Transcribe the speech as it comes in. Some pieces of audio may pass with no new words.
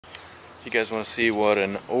You guys want to see what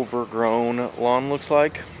an overgrown lawn looks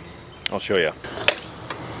like? I'll show you.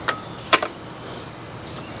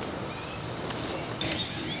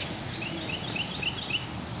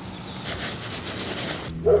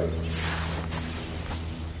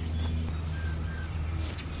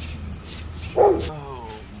 Oh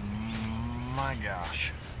my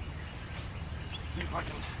gosh. Let's see if I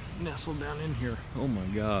can nestle down in here. Oh my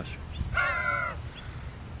gosh.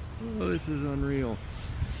 Oh, this is unreal.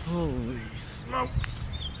 Holy smokes.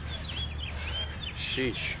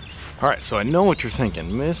 Sheesh. Alright, so I know what you're thinking.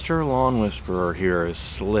 Mr. Lawn Whisperer here is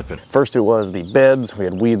slipping. First it was the beds. We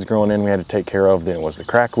had weeds growing in we had to take care of. Then it was the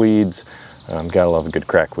crack weeds. Gotta love a good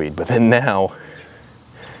crack weed. But then now,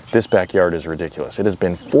 this backyard is ridiculous. It has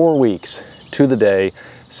been 4 weeks to the day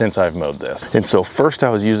since I've mowed this. And so first I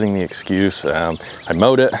was using the excuse, I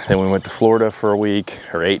mowed it, then we went to Florida for a week,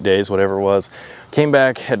 or 8 days, whatever it was. Came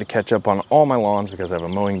back, had to catch up on all my lawns because I have a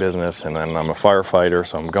mowing business, and then I'm a firefighter,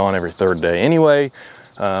 so I'm gone every third day anyway.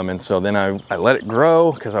 And so then I let it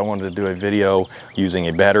grow because I wanted to do a video using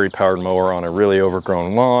a battery-powered mower on a really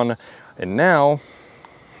overgrown lawn. And now,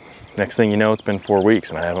 next thing you know, it's been 4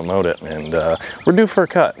 weeks and I haven't mowed it, and we're due for a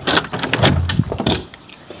cut.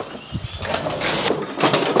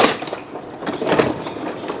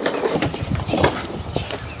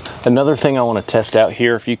 Another thing I want to test out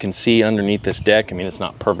here, if you can see underneath this deck, I mean, it's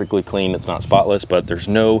not perfectly clean, it's not spotless, but there's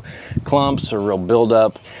no clumps or real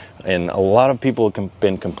buildup. And a lot of people have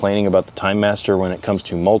been complaining about the Timemaster when it comes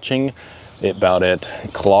to mulching, about it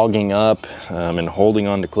clogging up and holding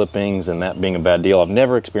on to clippings and that being a bad deal. I've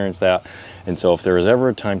never experienced that. And so if there was ever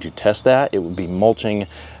a time to test that, it would be mulching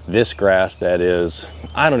this grass that is,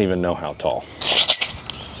 I don't even know how tall.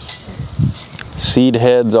 Seed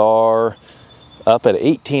heads are up at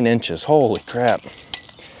 18 inches. Holy crap.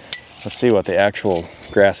 Let's see what the actual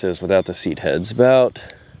grass is without the seed heads. About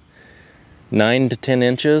 9 to 10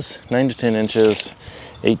 inches, 9 to 10 inches,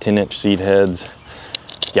 8-10 inch seed heads.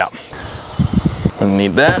 Yeah, I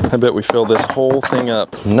need that. I bet we fill this whole thing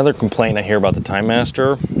up. Another complaint I hear about the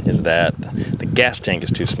Timemaster is that the gas tank is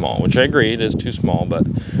too small, which I agree, it is too small, but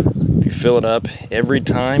if you fill it up every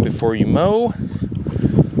time before you mow,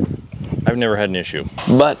 I've never had an issue.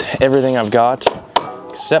 But everything I've got,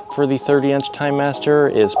 except for the 30-inch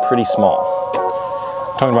Timemaster, is pretty small.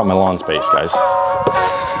 I'm talking about my lawn space, guys.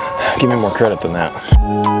 Give me more credit than that.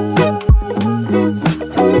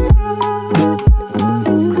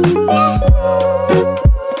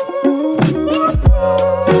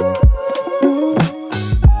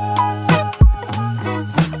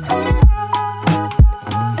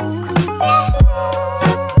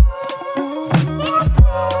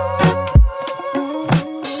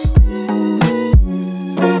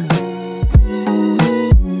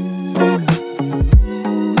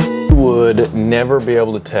 Would never be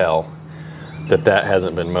able to tell that that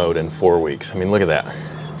hasn't been mowed in 4 weeks. I mean, look at that.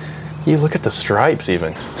 You look at the stripes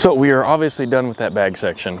even. So we are obviously done with that bag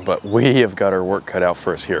section, but we have got our work cut out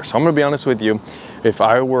for us here. So I'm gonna be honest with you, if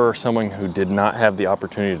I were someone who did not have the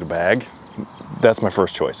opportunity to bag, that's my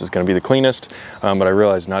first choice. It's gonna be the cleanest, but I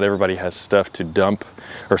realize not everybody has stuff to dump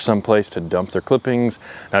or some place to dump their clippings.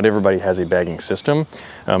 Not everybody has a bagging system.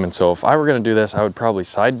 And so if I were gonna do this, I would probably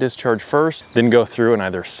side discharge first, then go through and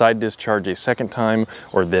either side discharge a second time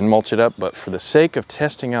or then mulch it up. But for the sake of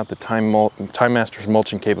testing out the Timemaster's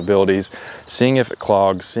mulching capabilities, seeing if it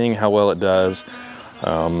clogs, seeing how well it does,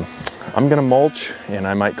 I'm gonna mulch, and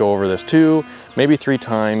I might go over this 2, maybe 3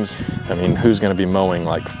 times. I mean, who's gonna be mowing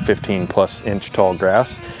like 15+ inch tall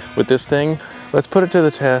grass with this thing? Let's put it to the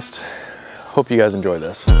test. Hope you guys enjoy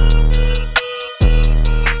this.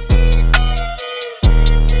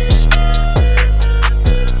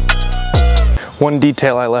 One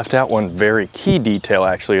detail I left out, one very key detail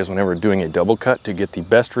actually, is whenever doing a double cut to get the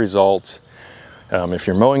best results, if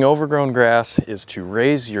you're mowing overgrown grass, is to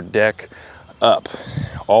raise your deck up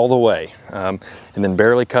all the way, and then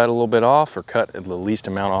barely cut a little bit off, or cut the least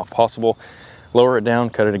amount off possible. Lower it down,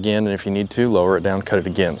 cut it again, and if you need to, lower it down, cut it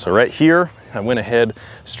again. So right here, I went ahead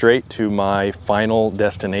straight to my final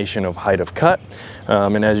destination of height of cut,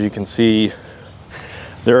 and as you can see,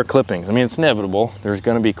 there are clippings. I mean, it's inevitable. There's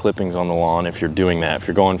gonna be clippings on the lawn if you're doing that. If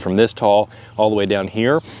you're going from this tall all the way down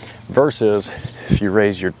here, versus if you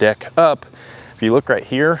raise your deck up, if you look right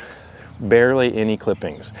here, barely any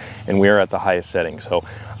clippings, and we are at the highest setting. So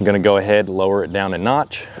I'm going to go ahead, lower it down a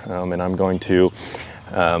notch, and I'm going to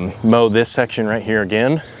mow this section right here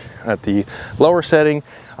again at the lower setting.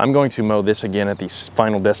 I'm going to mow this again at the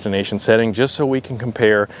final destination setting, just so we can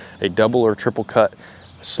compare a double or triple cut,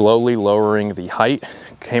 slowly lowering the height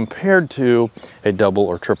compared to a double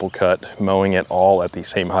or triple cut mowing it all at the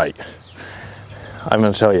same height. I'm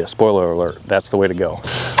gonna tell you, spoiler alert, that's the way to go.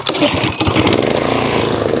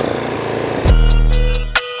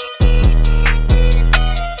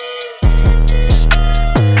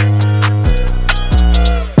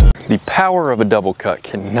 The power of a double cut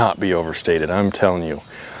cannot be overstated, I'm telling you.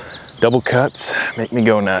 Double cuts make me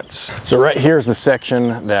go nuts. So right here is the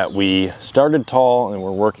section that we started tall and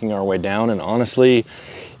we're working our way down, and honestly,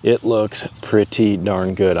 it looks pretty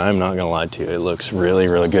darn good. I'm not gonna lie to you, it looks really,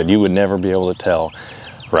 really good. You would never be able to tell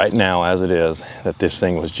right now as it is that this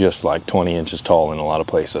thing was just like 20 inches tall in a lot of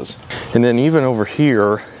places. And then even over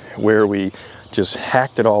here where we just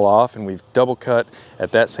hacked it all off and we've double cut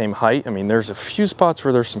at that same height. I mean, there's a few spots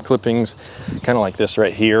where there's some clippings kind of like this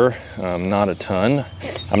right here, not a ton.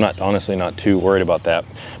 I'm honestly not too worried about that,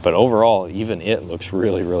 but overall even it looks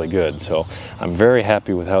really, really good. So I'm very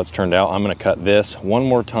happy with how it's turned out. I'm going to cut this one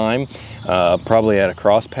more time, probably at a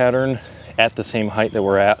cross pattern at the same height that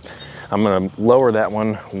we're at. I'm going to lower that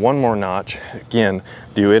one more notch, again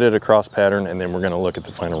do it at a cross pattern, and then we're going to look at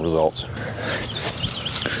the final results.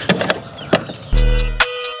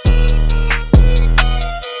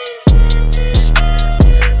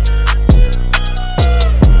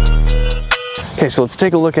 Okay, so let's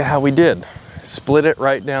take a look at how we did. Split it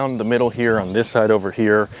right down the middle here on this side over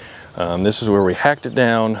here. This is where we hacked it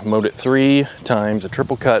down, mowed it 3 times, a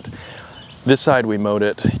triple cut. This side we mowed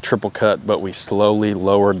it triple cut, but we slowly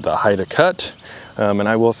lowered the height of cut. And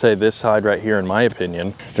I will say this side right here, in my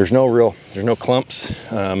opinion, there's no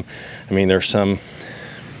clumps. I mean, there's some,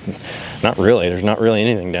 there's not really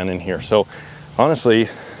anything down in here. So honestly,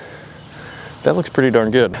 that looks pretty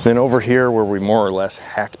darn good. Then over here where we more or less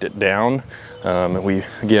hacked it down, we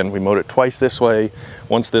mowed it twice this way,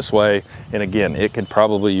 once this way, and again, it could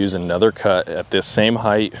probably use another cut at this same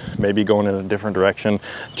height, maybe going in a different direction,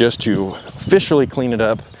 just to officially clean it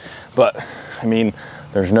up. But I mean,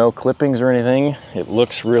 there's no clippings or anything. It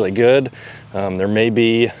looks really good. There may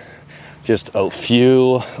be just a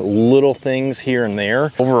few little things here and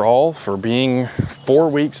there. Overall, for being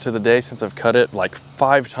 4 weeks to the day since I've cut it like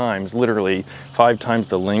 5 times, literally 5 times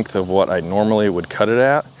the length of what I normally would cut it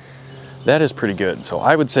at, that is pretty good. So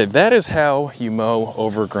I would say that is how you mow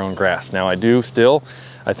overgrown grass. Now I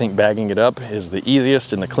think bagging it up is the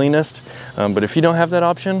easiest and the cleanest, but if you don't have that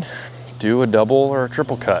option, do a double or a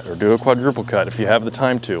triple cut, or do a quadruple cut if you have the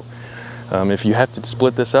time to. If you have to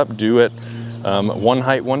split this up, do it one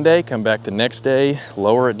height one day, come back the next day,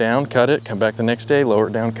 lower it down, cut it, come back the next day, lower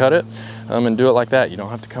it down, cut it, and do it like that. You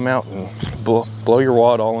don't have to come out and blow your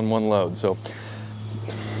wad all in one load. So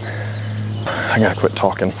I gotta quit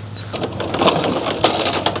talking.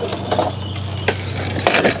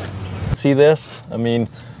 See this? I mean,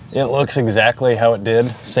 it looks exactly how it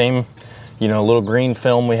did. Same, little green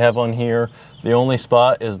film we have on here. The only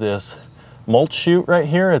spot is this mulch chute right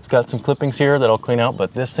here. It's got some clippings here that I'll clean out,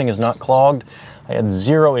 but this thing is not clogged. I had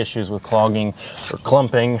 0 issues with clogging or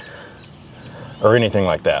clumping or anything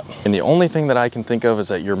like that. And the only thing that I can think of is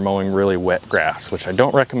that you're mowing really wet grass, which I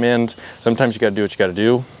don't recommend. Sometimes you gotta do what you gotta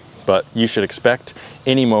do, but you should expect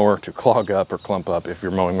any mower to clog up or clump up if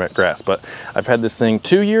you're mowing wet grass. But I've had this thing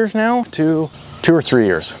 2 years now, two or three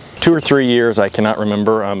years. 2 or 3 years, I cannot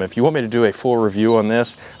remember. If you want me to do a full review on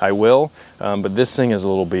this, I will, but this thing is a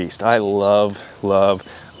little beast. I love, love,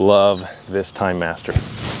 love this Timemaster.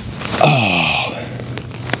 Oh,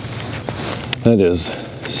 that is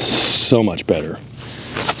so much better.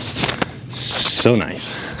 So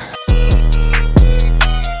nice.